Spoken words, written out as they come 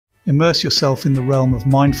Immerse yourself in the realm of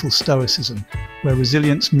mindful Stoicism, where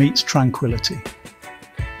resilience meets tranquility.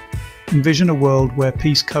 Envision a world where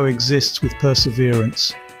peace coexists with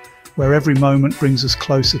perseverance, where every moment brings us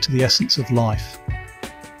closer to the essence of life.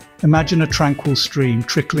 Imagine a tranquil stream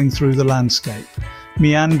trickling through the landscape,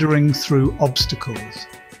 meandering through obstacles,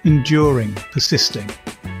 enduring, persisting.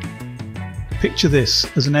 Picture this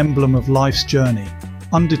as an emblem of life's journey,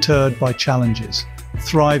 undeterred by challenges,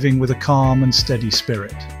 thriving with a calm and steady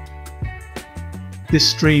spirit. This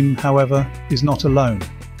stream, however, is not alone.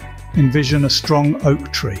 Envision a strong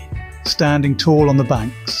oak tree, standing tall on the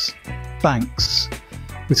banks,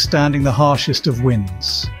 withstanding the harshest of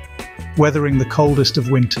winds, weathering the coldest of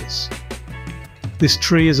winters. This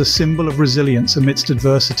tree is a symbol of resilience amidst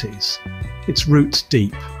adversities, its roots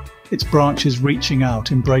deep, its branches reaching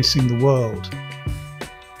out, embracing the world.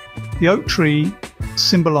 The oak tree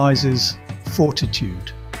symbolizes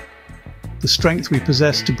fortitude, the strength we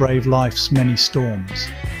possess to brave life's many storms.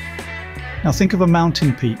 Now think of a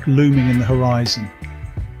mountain peak looming in the horizon.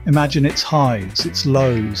 Imagine its highs, its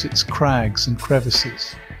lows, its crags and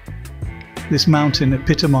crevices. This mountain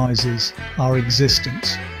epitomizes our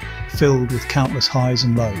existence, filled with countless highs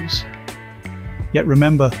and lows. Yet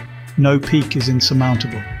remember, no peak is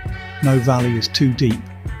insurmountable, no valley is too deep.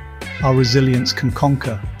 Our resilience can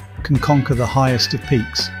conquer the highest of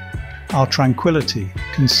peaks. Our tranquility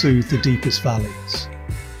can soothe the deepest valleys.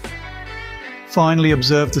 Finally,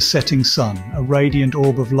 observe the setting sun, a radiant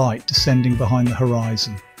orb of light descending behind the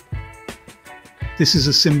horizon. This is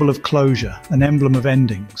a symbol of closure, an emblem of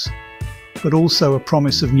endings, but also a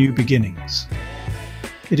promise of new beginnings.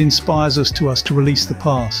 It inspires us to release the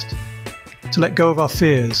past, to let go of our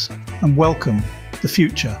fears and welcome the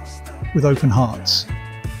future with open hearts.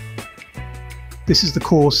 This is the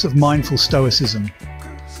course of mindful Stoicism,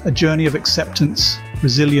 a journey of acceptance,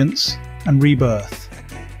 resilience, and rebirth.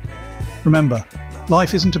 Remember,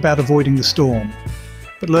 life isn't about avoiding the storm,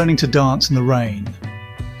 but learning to dance in the rain.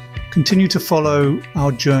 Continue to follow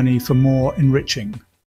our journey for more enriching,